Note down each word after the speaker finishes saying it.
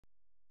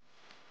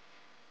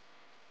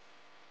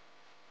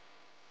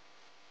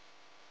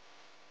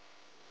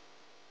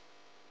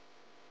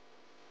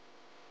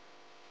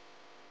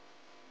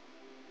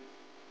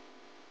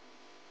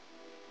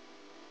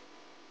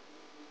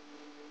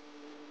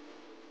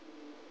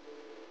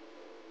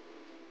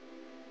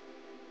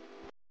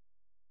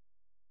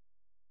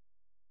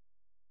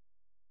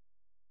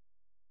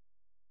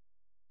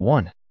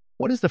1.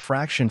 What is the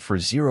fraction for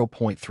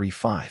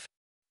 0.35?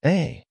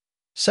 A.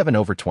 7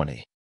 over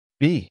 20.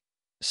 B.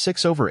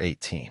 6 over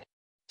 18.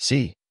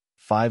 C.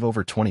 5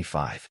 over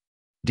 25.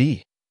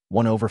 D.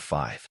 1 over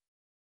 5.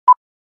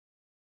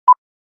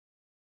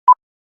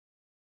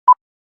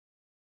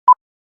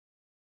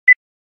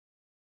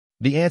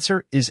 The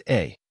answer is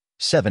A.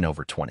 7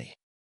 over 20.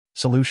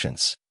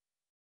 Solutions.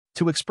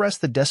 To express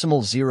the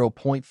decimal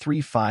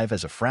 0.35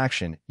 as a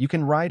fraction, you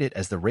can write it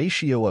as the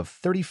ratio of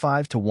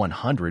 35 to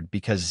 100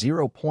 because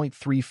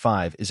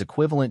 0.35 is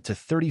equivalent to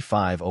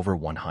 35 over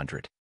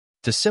 100.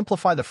 To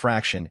simplify the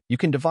fraction, you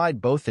can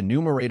divide both the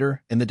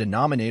numerator and the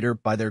denominator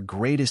by their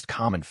greatest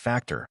common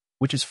factor,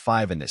 which is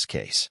 5 in this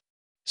case.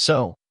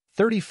 So,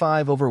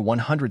 35 over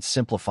 100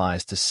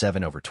 simplifies to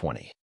 7 over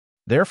 20.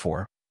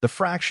 Therefore, the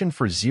fraction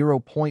for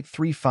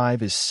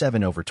 0.35 is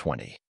 7 over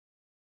 20.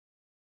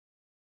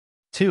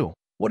 2.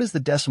 What is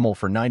the decimal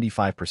for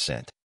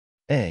 95%?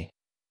 A.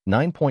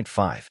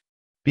 9.5.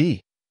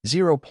 B.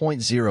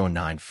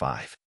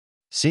 0.095.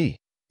 C.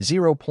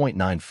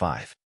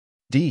 0.95.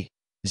 D.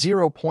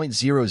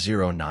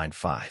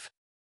 0.0095.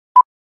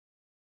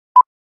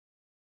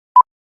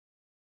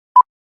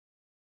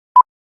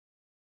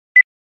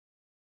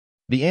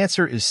 The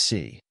answer is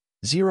C.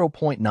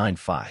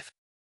 0.95.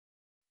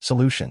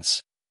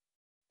 Solutions.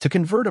 To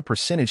convert a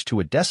percentage to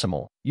a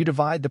decimal, you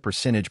divide the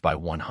percentage by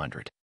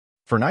 100.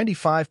 For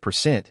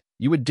 95%,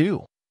 you would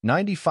do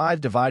 95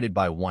 divided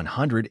by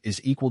 100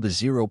 is equal to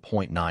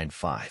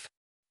 0.95.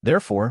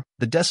 Therefore,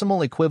 the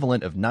decimal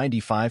equivalent of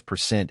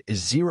 95%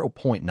 is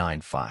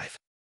 0.95.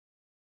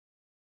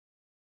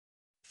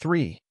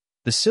 3.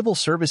 The Civil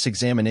Service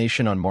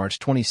Examination on March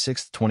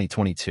 26,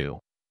 2022,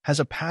 has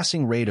a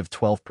passing rate of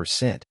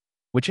 12%,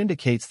 which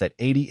indicates that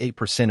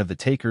 88% of the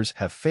takers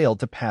have failed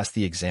to pass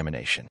the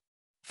examination.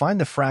 Find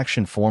the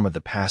fraction form of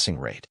the passing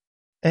rate.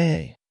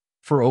 A.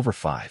 4 over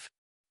 5.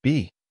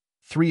 B.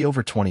 3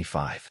 over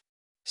 25.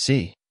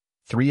 C.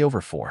 3 over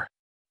 4.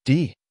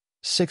 D.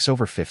 6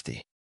 over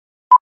 50.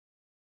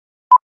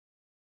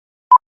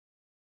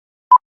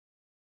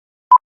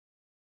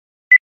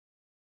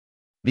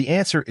 The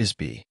answer is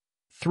B.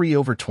 3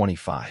 over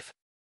 25.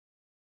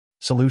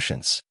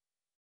 Solutions.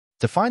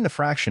 To find the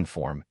fraction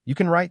form, you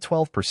can write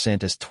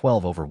 12% as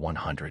 12 over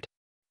 100.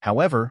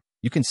 However,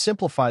 you can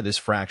simplify this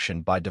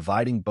fraction by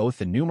dividing both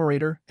the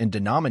numerator and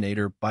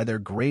denominator by their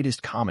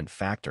greatest common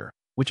factor,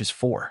 which is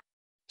 4.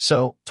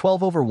 So,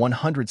 12 over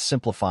 100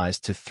 simplifies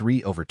to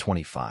 3 over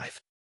 25.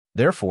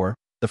 Therefore,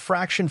 the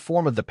fraction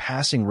form of the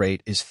passing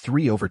rate is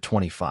 3 over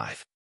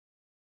 25.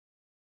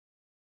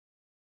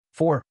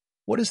 4.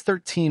 What is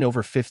 13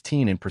 over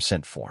 15 in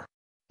percent form?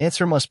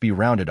 Answer must be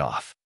rounded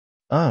off.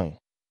 A.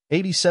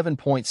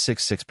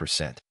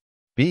 87.66%.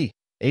 B.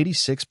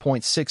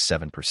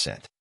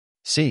 86.67%.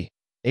 C.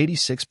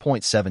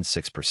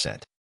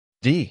 86.76%.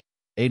 D.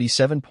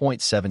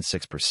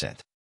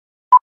 87.76%.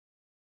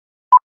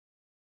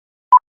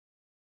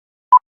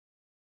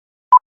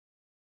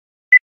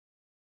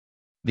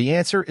 The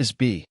answer is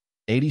B.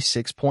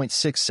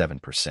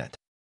 86.67%.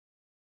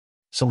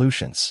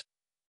 Solutions.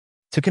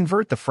 To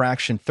convert the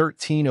fraction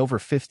 13 over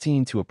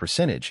 15 to a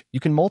percentage, you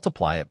can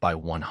multiply it by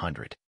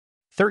 100.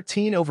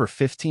 13 over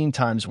 15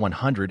 times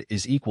 100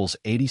 is equals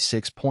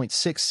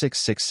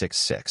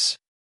 86.66666.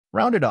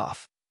 Rounded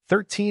off,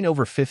 13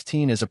 over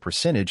 15 as a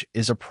percentage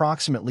is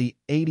approximately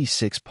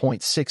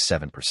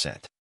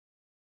 86.67%.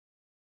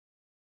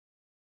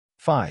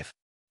 5.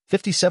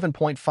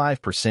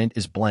 57.5%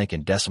 is blank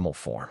in decimal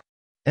form.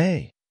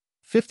 A.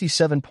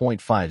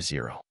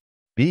 57.50.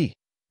 B.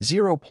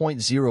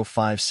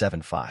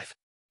 0.0575.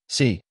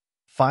 C.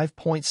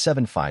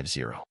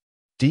 5.750.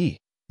 D.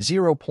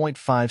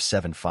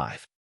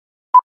 0.575.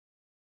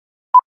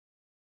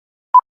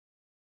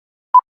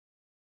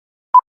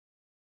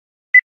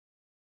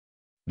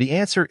 The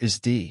answer is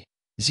D.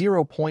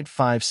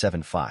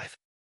 0.575.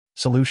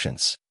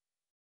 Solutions.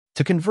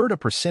 To convert a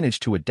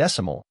percentage to a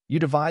decimal, you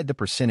divide the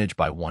percentage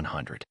by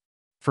 100.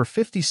 For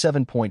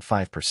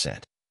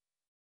 57.5%,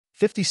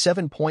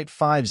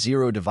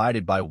 57.50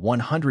 divided by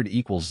 100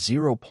 equals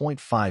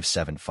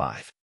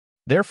 0.575.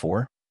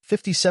 Therefore,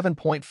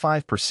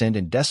 57.5%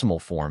 in decimal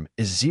form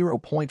is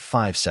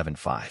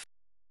 0.575.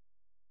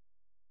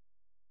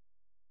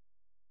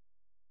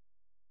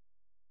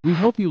 We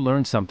hope you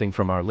learned something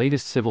from our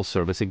latest civil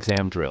service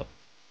exam drill.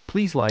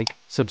 Please like,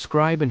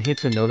 subscribe and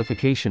hit the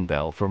notification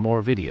bell for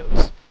more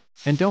videos.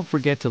 And don't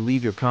forget to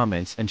leave your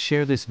comments and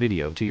share this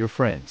video to your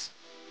friends.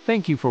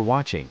 Thank you for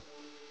watching.